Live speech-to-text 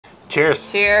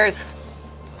Cheers. Cheers.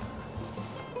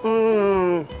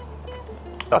 Mmm.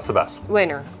 That's the best.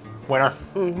 Winner. Winner.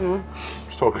 Mm-hmm.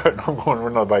 So good. I'm going for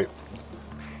another bite.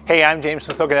 Hey, I'm James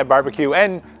from Smoking at Barbecue,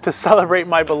 and to celebrate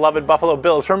my beloved Buffalo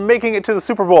Bills from making it to the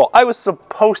Super Bowl, I was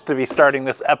supposed to be starting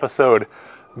this episode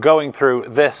going through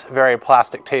this very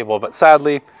plastic table, but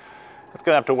sadly, it's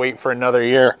gonna have to wait for another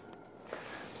year.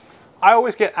 I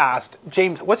always get asked,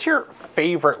 James, what's your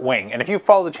favorite wing? And if you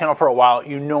follow the channel for a while,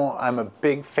 you know I'm a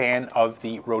big fan of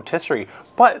the rotisserie,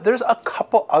 but there's a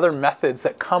couple other methods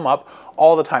that come up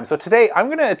all the time. So today I'm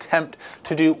gonna attempt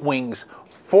to do wings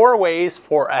 4 ways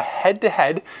for a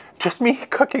head-to-head. Just me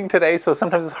cooking today, so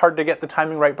sometimes it's hard to get the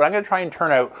timing right, but I'm gonna try and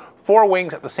turn out 4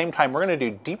 wings at the same time. We're gonna do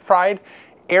deep fried,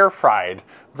 air fried,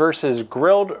 versus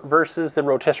grilled versus the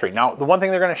rotisserie. Now, the one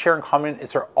thing they're gonna share in common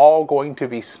is they're all going to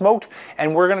be smoked,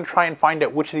 and we're gonna try and find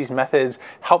out which of these methods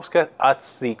helps get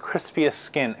us the crispiest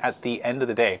skin at the end of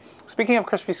the day. Speaking of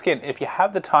crispy skin, if you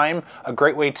have the time, a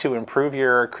great way to improve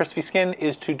your crispy skin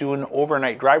is to do an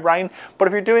overnight dry brine. But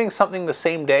if you're doing something the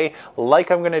same day,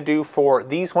 like I'm gonna do for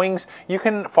these wings, you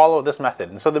can follow this method.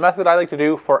 And so the method I like to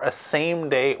do for a same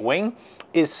day wing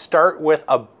is start with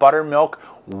a buttermilk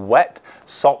wet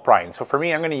salt brine. So for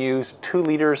me, I'm going to use 2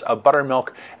 liters of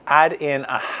buttermilk, add in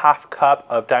a 1/2 cup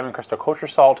of Diamond Crystal kosher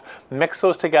salt, mix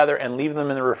those together and leave them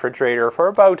in the refrigerator for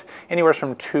about anywhere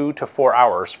from 2 to 4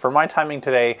 hours. For my timing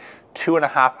today,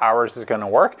 2.5 hours is going to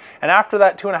work. And after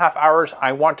that 2.5 hours,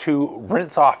 I want to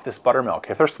rinse off this buttermilk.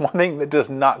 If there's one thing that does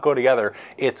not go together,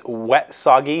 it's wet,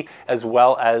 soggy, as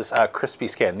well as crispy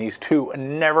skin. These two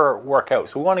never work out.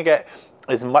 So we want to get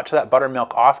as much of that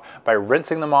buttermilk off by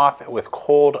rinsing them off with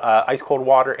cold, ice cold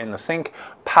water in the sink,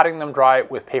 patting them dry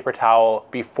with paper towel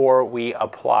before we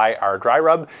apply our dry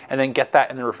rub, and then get that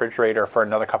in the refrigerator for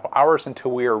another couple hours until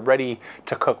we are ready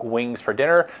to cook wings for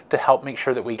dinner to help make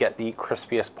sure that we get the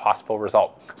crispiest possible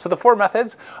result. So the 4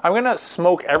 methods, I'm gonna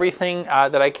smoke everything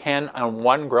that I can on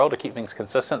one grill to keep things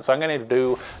consistent. So I'm gonna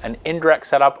do an indirect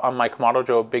setup on my Kamado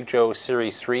Joe Big Joe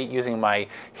Series 3 using my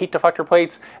heat deflector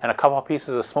plates and a couple of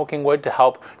pieces of smoking wood to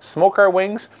help smoke our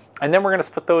wings. And then we're gonna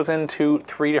split those into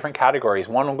 3 different categories.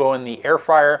 One will go in the air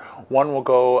fryer, one will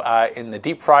go in the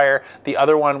deep fryer, the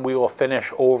other one we will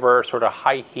finish over sort of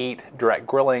high heat direct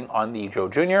grilling on the Joe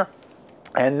Jr.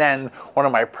 And then one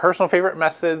of my personal favorite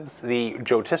methods, the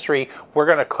rotisserie, we're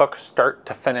gonna cook start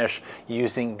to finish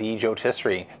using the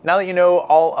rotisserie. Now that you know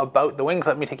all about the wings,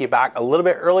 let me take you back a little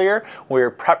bit earlier. We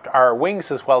prepped our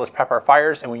wings as well as prep our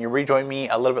fires, and when you rejoin me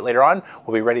a little bit later on,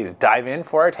 we'll be ready to dive in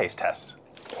for our taste test.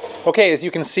 Okay, as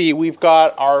you can see, we've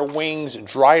got our wings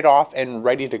dried off and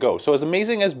ready to go. So as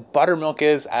amazing as buttermilk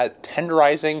is at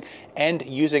tenderizing and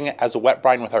using it as a wet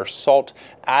brine with our salt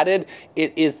added,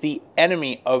 it is the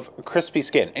enemy of crispy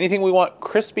skin. Anything we want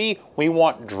crispy, we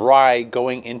want dry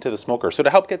going into the smoker. So to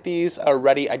help get these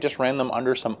ready, I just ran them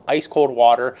under some ice cold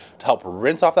water to help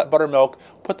rinse off that buttermilk,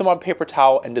 put them on paper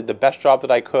towel, and did the best job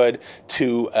that I could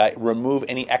to remove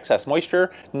any excess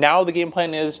moisture. Now the game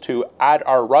plan is to add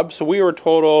our rub. So we were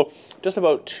total just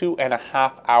about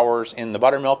 2.5 hours in the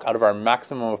buttermilk out of our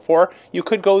maximum of 4. You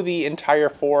could go the entire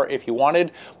 4 if you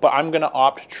wanted, but I'm gonna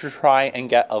opt to try and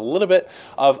get a little bit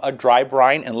of a dry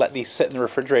brine and let these sit in the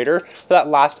refrigerator for that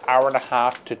last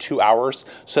 1.5 to 2 hours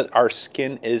so that our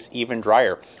skin is even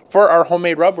drier. For our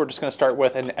homemade rub, we're just gonna start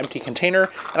with an empty container,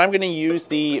 and I'm gonna use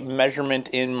the measurement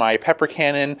in my pepper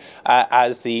cannon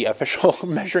as the official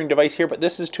measuring device here, but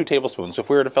this is 2 tablespoons. So if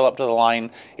we were to fill up to the line,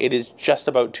 it is just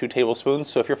about 2 tablespoons.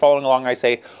 So if you're following along, I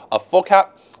say a full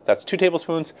cap, that's 2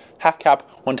 tablespoons, half cap,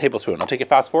 1 tablespoon. I'll take it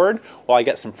fast forward while I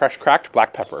get some fresh cracked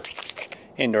black pepper.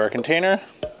 Into our container,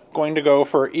 going to go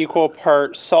for equal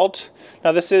part salt.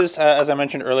 Now this is, as I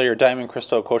mentioned earlier, Diamond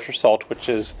Crystal kosher salt, which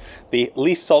is the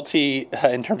least salty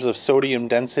in terms of sodium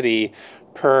density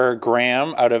per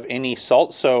gram out of any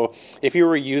salt. So if you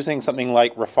were using something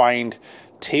like refined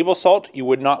table salt, you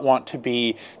would not want to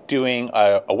be doing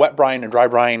a wet brine, a dry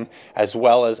brine, as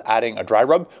well as adding a dry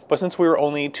rub. But since we were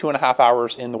only 2.5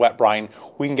 hours in the wet brine,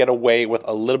 we can get away with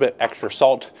a little bit extra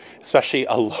salt, especially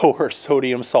a lower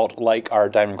sodium salt like our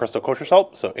Diamond Crystal kosher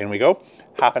salt. So in we go,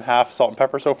 half and half salt and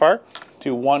pepper so far.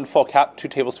 Do 1 full cap, 2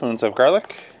 tablespoons of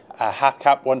garlic, a half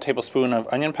cap, 1 tablespoon of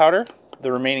onion powder,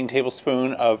 the remaining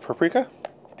tablespoon of paprika,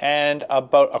 and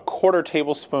about 1/4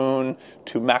 tablespoon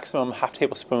to maximum 1/2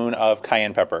 tablespoon of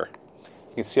cayenne pepper.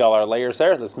 You can see all our layers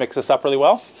there. Let's mix this up really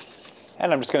well.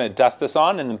 And I'm just gonna dust this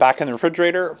on and then back in the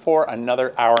refrigerator for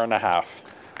another 1.5 hours.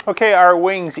 Okay, our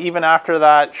wings, even after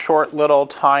that short little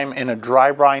time in a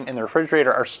dry brine in the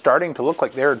refrigerator, are starting to look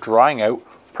like they're drying out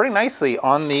pretty nicely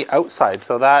on the outside.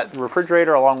 So that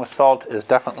refrigerator along with salt is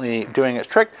definitely doing its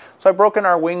trick. So I've broken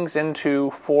our wings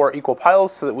into 4 equal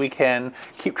piles so that we can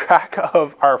keep track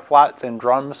of our flats and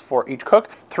drums for each cook.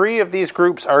 3 of these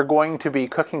groups are going to be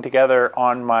cooking together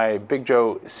on my Big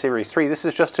Joe Series 3. This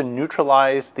is just to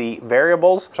neutralize the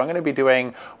variables. So I'm going to be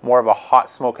doing more of a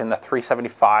hot smoke in the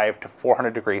 375 to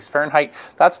 400 degrees Fahrenheit.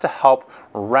 That's to help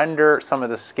render some of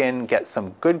the skin, get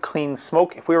some good clean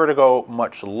smoke. If we were to go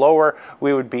much lower,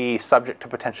 we would be subject to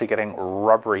potentially getting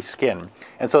rubbery skin.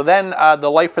 And so then the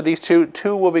life for these two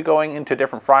will be going into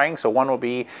different frying. So one will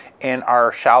be in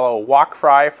our shallow wok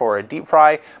fry for a deep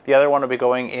fry. The other one will be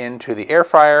going into the air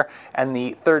fryer. And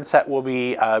the third set will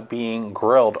be being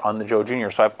grilled on the Joe Jr.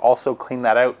 So I've also cleaned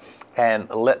that out and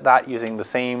lit that using the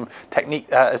same technique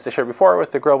as I shared before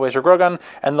with the Grill Blazer grill gun.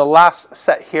 And the last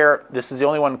set here, this is the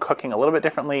only one cooking a little bit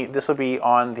differently. This will be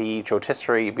on the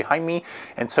rotisserie behind me.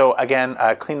 And so again,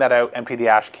 clean that out, empty the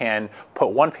ash can,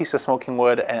 put 1 piece of smoking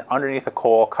wood and underneath the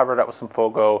coal, cover it up with some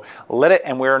Fogo, lit it,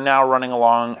 and we're now running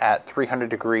along at 300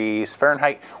 degrees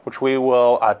Fahrenheit, which we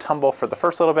will tumble for the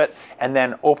first little bit, and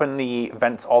then open the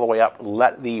vents all the way up,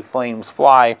 let the flames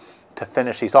fly to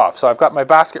finish these off. So I've got my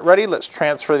basket ready. Let's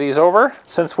transfer these over.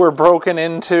 Since we're broken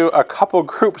into a couple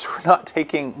groups, we're not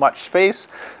taking much space.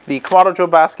 The Kamado Joe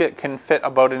basket can fit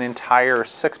about an entire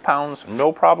 6 pounds,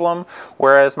 no problem.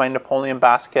 Whereas my Napoleon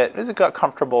basket is got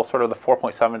comfortable sort of the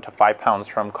 4.7 to 5 pounds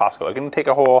from Costco. I can take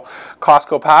a whole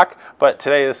Costco pack, but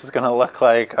today this is gonna look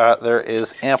like there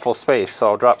is ample space. So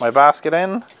I'll drop my basket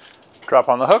in, drop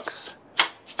on the hooks,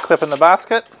 clip in the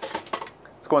basket.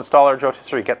 Let's go install our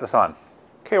rotisserie, get this on.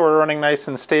 Okay, we're running nice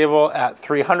and stable at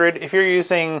 300. If you're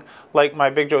using like my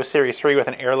Big Joe Series 3 with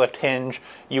an airlift hinge,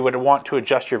 you would want to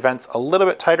adjust your vents a little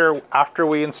bit tighter after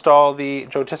we install the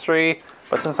rotisserie.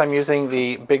 But since I'm using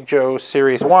the Big Joe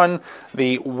Series 1,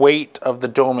 the weight of the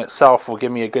dome itself will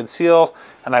give me a good seal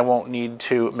and I won't need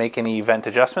to make any vent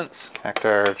adjustments. Connect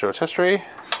our rotisserie,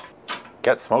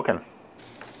 get smoking.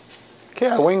 Okay,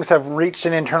 our wings have reached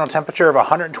an internal temperature of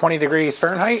 120 degrees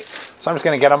Fahrenheit. So I'm just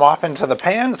going to get them off into the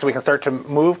pan so we can start to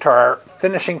move to our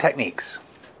finishing techniques.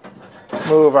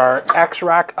 Move our X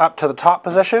rack up to the top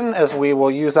position as we will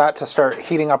use that to start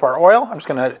heating up our oil. I'm just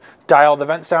going to dial the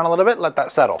vents down a little bit, let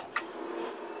that settle.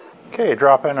 Okay,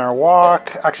 drop in our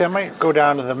wok. Actually, I might go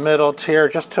down to the middle tier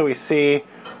just till we see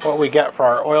what we get for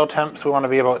our oil temps. We want to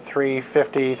be about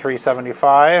 350,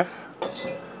 375.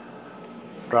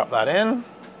 Drop that in.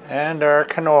 And our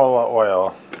canola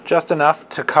oil, just enough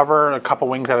to cover a couple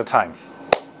wings at a time.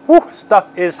 Whew, stuff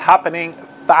is happening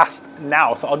fast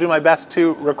now, so I'll do my best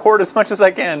to record as much as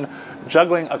I can,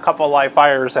 juggling a couple live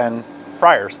fires and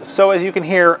fryers. So as you can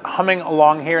hear humming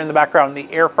along here in the background,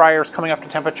 the air fryer is coming up to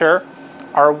temperature.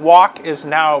 Our wok is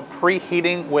now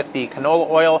preheating with the canola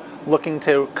oil, looking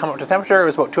to come up to temperature. It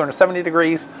was about 270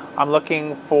 degrees. I'm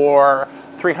looking for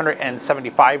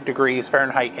 375 degrees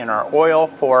Fahrenheit in our oil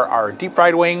for our deep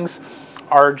fried wings.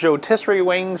 Our rotisserie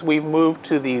wings, we've moved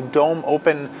to the dome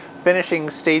open finishing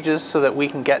stages so that we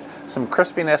can get some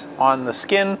crispiness on the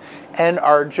skin. And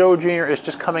our Joe Jr. is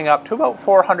just coming up to about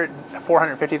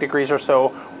 450 degrees or so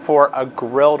for a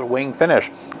grilled wing finish.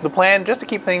 The plan, just to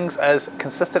keep things as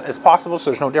consistent as possible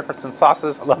so there's no difference in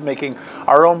sauces. I love making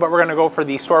our own, but we're gonna go for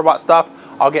the store-bought stuff.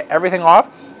 I'll get everything off.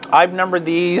 I've numbered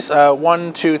these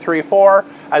 1, 2, 3, 4,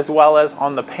 as well as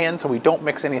on the pan so we don't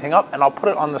mix anything up, and I'll put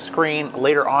it on the screen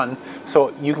later on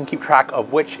so you can keep track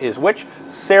of which is which.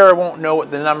 Sarah won't know what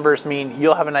the numbers mean.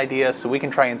 You'll have an idea so we can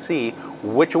try and see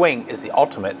which wing is the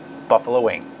ultimate buffalo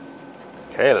wing.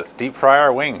 Okay, let's deep fry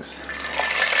our wings.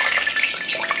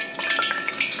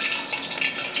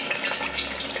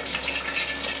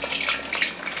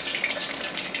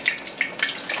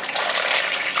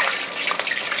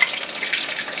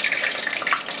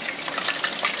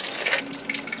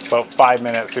 About 5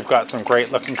 minutes. We've got some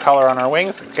great looking color on our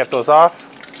wings. Let's get those off.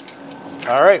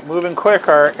 All right, moving quick,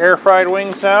 our air fried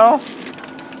wings now.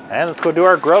 And let's go do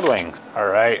our grilled wings. All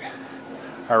right,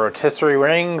 our rotisserie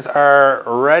wings are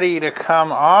ready to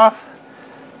come off.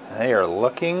 They are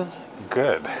looking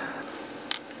good.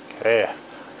 Okay,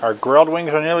 our grilled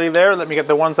wings are nearly there. Let me get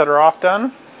the ones that are off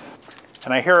done.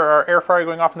 And I hear our air fryer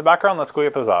going off in the background. Let's go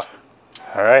get those off.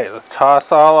 All right, let's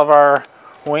toss all of our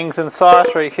wings and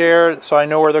sauce right here so I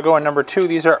know where they're going. Number 2,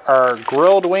 these are our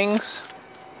grilled wings.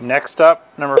 Next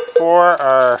up, number 4,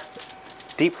 our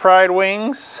deep fried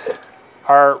wings,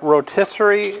 our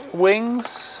rotisserie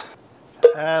wings,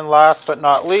 and last but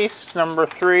not least, number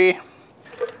 3,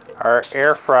 our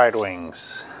air fried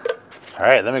wings. All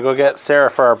right, let me go get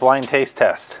Sarah for our blind taste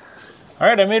test. All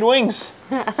right, I made wings.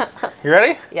 You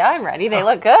ready? Yeah, I'm ready. They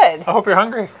look good. I hope you're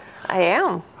hungry. I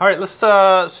am. All right, let's,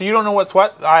 so you don't know what's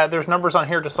what. There's numbers on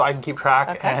here just so I can keep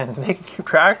track and they can keep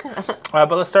track.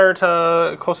 But let's start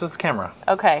closest to the camera.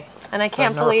 Okay. And I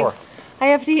can't believe I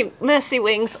have to eat messy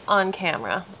wings on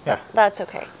camera. Yeah. That's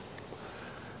okay.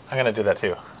 I'm going to do that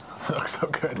too. It looks so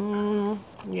good.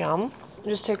 Yum.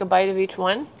 Just take a bite of each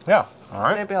one. Yeah. All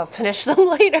right. Maybe I'll finish them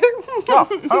later. No,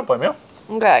 I don't blame you.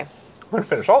 Okay. We're going to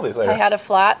finish all these later. I had a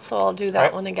flat, so I'll do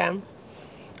that one again.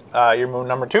 Your moon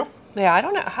number 2? Yeah, I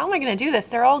don't know. How am I going to do this?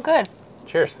 They're all good.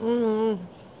 Cheers.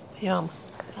 Yum.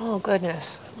 Oh,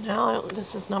 goodness. Now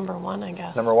this is number 1, I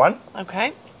guess. Number 1?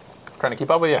 Okay. Trying to keep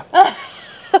up with you.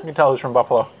 You can tell who's from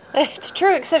Buffalo. It's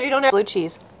true, except you don't have blue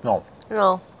cheese. No.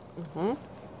 No.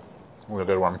 A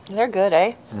good one. They're good,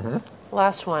 eh?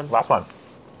 Last one. Last one.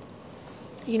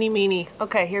 Eeny meeny.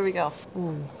 Okay, here we go.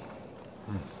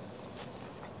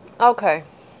 Okay.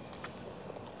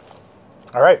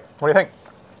 All right. What do you think?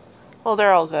 Well,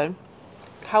 they're all good.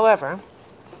 However,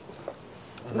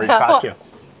 I'm ready past you.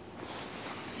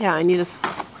 yeah, I need a.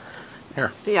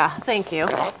 Here. Yeah, thank you.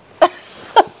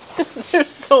 They're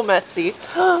so messy.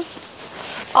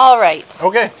 All right.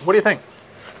 Okay. What do you think?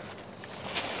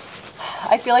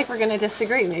 I feel like we're going to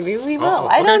disagree. Maybe we will. Uh-oh.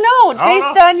 I don't know.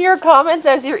 Based on your comments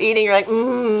as you're eating, you're like,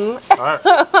 All right.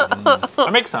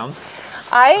 That makes sense.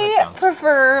 I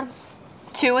prefer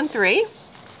 2 and 3.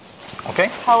 Okay.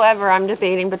 However, I'm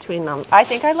debating between them. I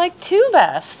think I like 2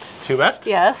 best. 2 best?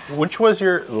 Yes. Which was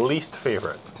your least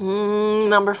favorite?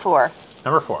 Number 4.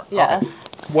 Number 4. Yes.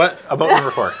 Okay. What about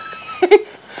number 4?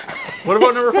 What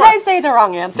about number 4? Did I say the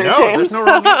wrong answer, no, James? there's no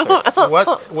wrong answer.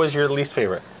 What was your least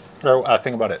favorite? Or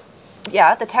thing about it?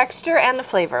 Yeah, the texture and the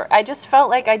flavor. I just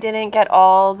felt like I didn't get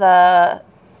all the,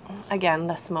 again,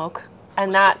 the smoke.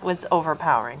 And that was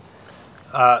overpowering.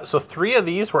 So 3 of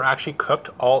these were actually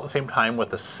cooked all at the same time with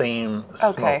the same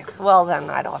smoke. Okay, well then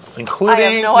I don't. Including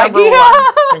I have no number idea.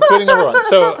 1. Including number 1.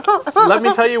 So let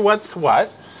me tell you what's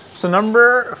what. So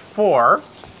number 4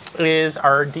 is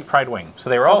our deep fried wing.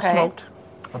 So they were all smoked.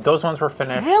 Those ones were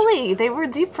finished. Really? They were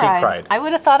deep fried? Deep fried. I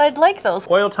would have thought I'd like those.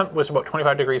 Oil temp was about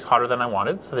 25 degrees hotter than I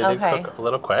wanted, so they did cook a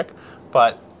little quick.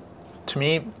 But to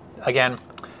me, again,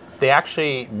 they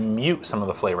actually mute some of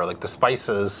the flavor. Like the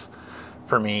spices,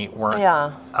 for me, weren't.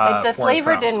 Yeah, the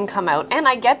flavor didn't come out, and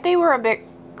I get they were a bit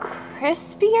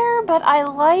crispier, but I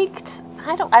liked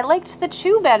the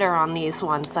chew better on these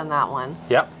ones than that one.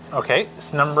 Yep. Okay.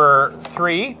 So number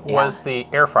 3 was the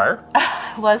air fryer.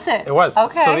 Was it? It was.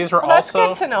 Okay. So these were that's also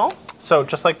good to know. So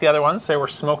just like the other ones, they were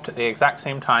smoked at the exact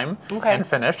same time and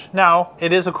finished. Now,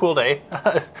 it is a cool day.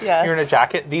 Yes. You're in a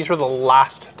jacket. These were the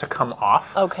last to come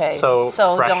off. Okay. So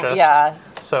freshest.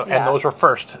 And those were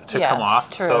first to come off.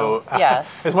 True. So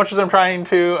as much as I'm trying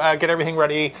to get everything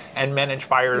ready and manage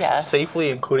fires safely,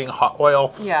 including hot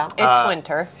oil. Yeah, it's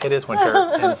winter. It is winter.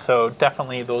 And so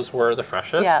definitely those were the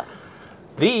freshest. Yeah.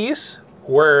 These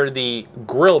were the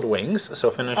grilled wings, so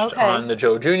finished on the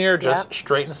Joe Jr., just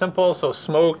straight and simple. So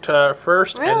smoked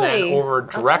first and then over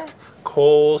direct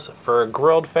coals for a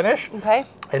grilled finish. Okay.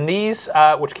 And these,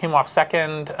 which came off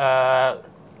second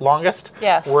longest,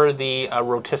 were the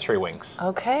rotisserie wings.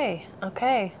 Okay,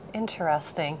 okay,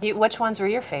 interesting. Which ones were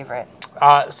your favorite?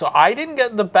 So I didn't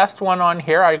get the best one on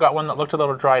here. I got one that looked a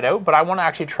little dried out, but I want to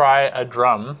actually try a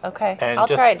drum. Okay, and I'll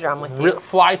try a drum with you.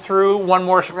 Fly through one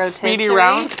more speedy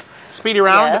round. Speedy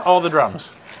round, all the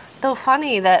drums. Though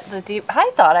funny that the deep, I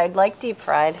thought I'd like deep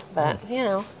fried, but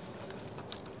you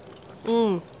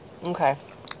know. Okay.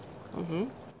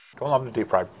 Don't love the deep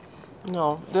fried.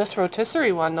 No, this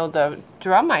rotisserie one though, the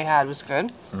drum I had was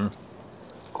good.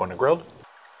 Going to grilled?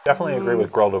 Definitely agree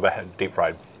with grilled over deep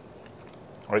fried.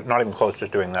 Like not even close,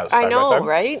 just doing that side I know, by side.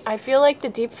 right? I feel like the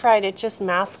deep fried, it just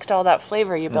masked all that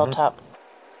flavor you built up.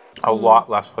 A lot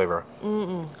less flavor.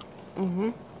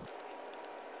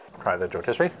 Try the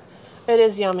rotisserie. It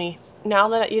is yummy. Now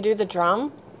that you do the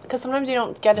drum, because sometimes you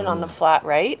don't get it on the flat,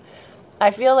 right? I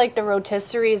feel like the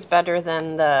rotisserie is better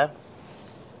than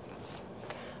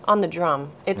on the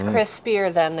drum. It's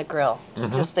crispier than the grill,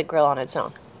 just the grill on its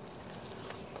own.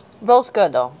 Both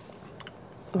good though,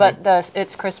 but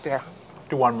it's crispier.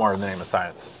 Do one more in the name of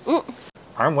science.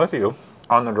 I'm with you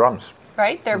on the drums.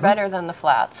 Right? They're better than the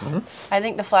flats. I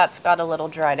think the flats got a little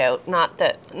dried out. Not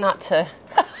to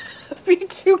be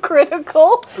too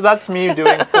critical. That's me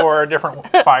doing 4 different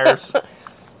fires.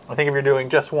 I think if you're doing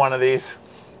just one of these,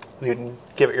 you can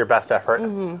give it your best effort.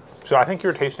 So I think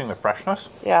you're tasting the freshness.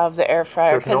 Yeah, of the air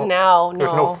fryer. Because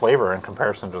there's no flavor in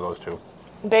comparison to those 2.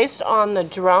 Based on the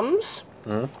drums,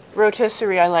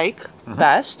 rotisserie I like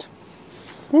best.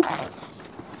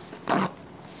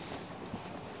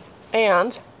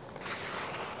 And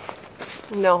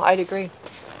no, I'd agree.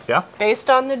 Yeah? Based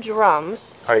on the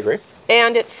drums. I agree.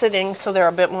 And it's sitting so they're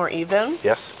a bit more even.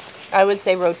 Yes. I would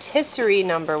say rotisserie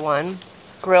 #1,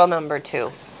 grill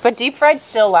 #2. But deep fried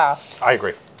still last. I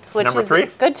agree. Which Number is 3?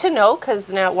 good to know, because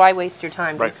now why waste your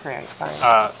time deep frying?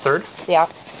 Third? Yeah.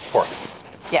 Fourth.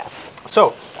 Yes.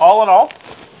 So, all in all,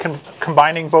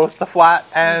 combining both the flat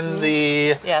and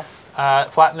the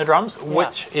flat and the drums,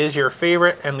 which is your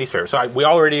favorite and least favorite? So we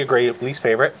already agree least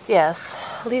favorite. Yes.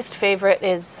 Least favorite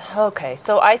is, okay,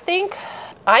 so I think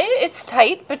it's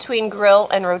tight between grill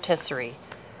and rotisserie.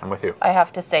 I'm with you. I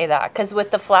have to say that, because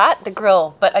with the flat, the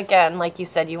grill, but again, like you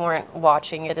said, you weren't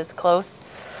watching it as close.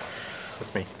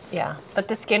 That's me. Yeah, but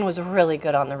the skin was really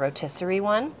good on the rotisserie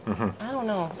one. I don't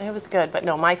know, it was good, but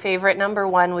no, my favorite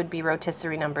 #1 would be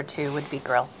rotisserie, #2 would be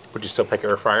grill. Would you still pick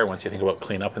air fryer once you think about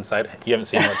clean up inside? You haven't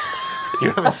seen what's you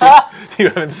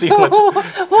haven't seen what's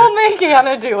We'll make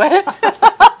Anna do it.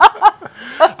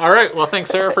 All right, well thanks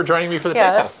Sarah for joining me for the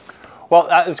taste test. Well,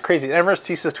 that is crazy. It never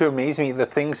ceases to amaze me the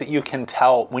things that you can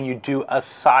tell when you do a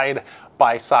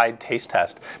side-by-side taste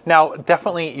test. Now,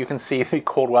 definitely you can see the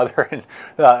cold weather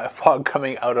and fog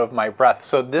coming out of my breath.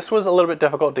 So this was a little bit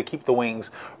difficult to keep the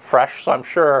wings fresh. So I'm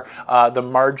sure the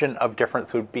margin of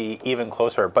difference would be even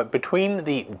closer. But between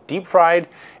the deep fried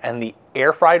and the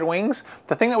air fried wings,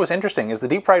 the thing that was interesting is the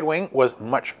deep fried wing was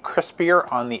much crispier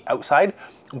on the outside,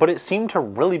 but it seemed to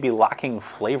really be lacking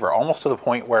flavor, almost to the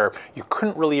point where you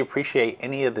couldn't really appreciate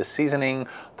any of the seasoning,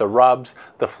 the rubs,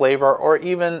 the flavor, or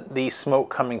even the smoke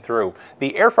coming through.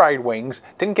 The air fried wings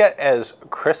didn't get as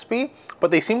crispy,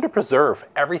 but they seemed to preserve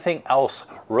everything else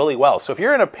really well. So if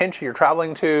you're in a pinch and you're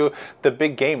traveling to the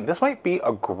big game, this might be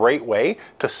a great way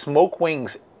to smoke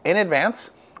wings in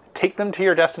advance, take them to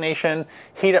your destination,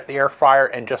 heat up the air fryer,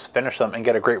 and just finish them and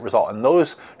get a great result. And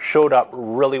those showed up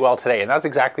really well today. And that's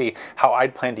exactly how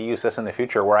I'd plan to use this in the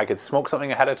future, where I could smoke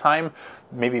something ahead of time,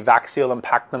 maybe vac seal them,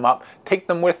 pack them up, take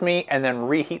them with me, and then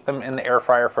reheat them in the air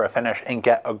fryer for a finish and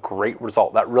get a great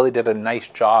result. That really did a nice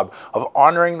job of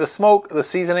honoring the smoke, the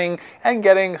seasoning, and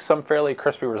getting some fairly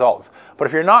crispy results. But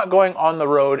if you're not going on the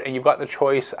road and you've got the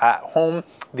choice at home,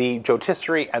 the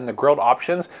rotisserie and the grilled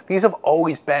options, these have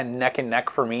always been neck and neck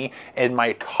for me in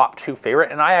my top 2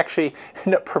 favorite. And I actually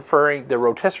end up preferring the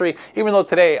rotisserie, even though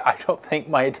today I don't think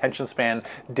my attention span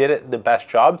did it the best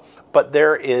job. But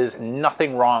there is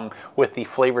nothing wrong with the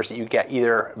flavors that you get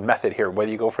either method here,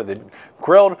 whether you go for the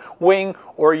grilled wing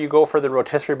or you go for the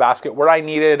rotisserie basket, where I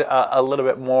needed a little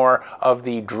bit more of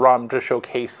the drum to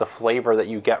showcase the flavor that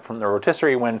you get from the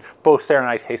rotisserie. When both Sarah and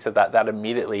I tasted that, that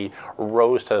immediately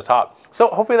rose to the top. So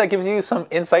hopefully that gives you some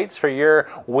insights for your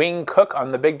wing cook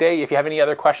on the big day. If you have any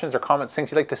other questions or comments,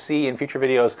 things you'd like to see in future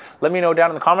videos, let me know down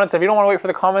in the comments. If you don't want to wait for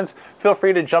the comments, feel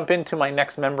free to jump into my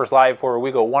next Members Live, where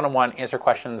we go one-on-one, answer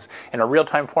questions in a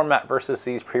real-time format versus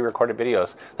these pre-recorded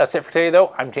videos. That's it for today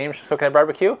though. I'm James from SmokeWare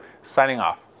Barbecue, signing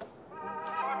off.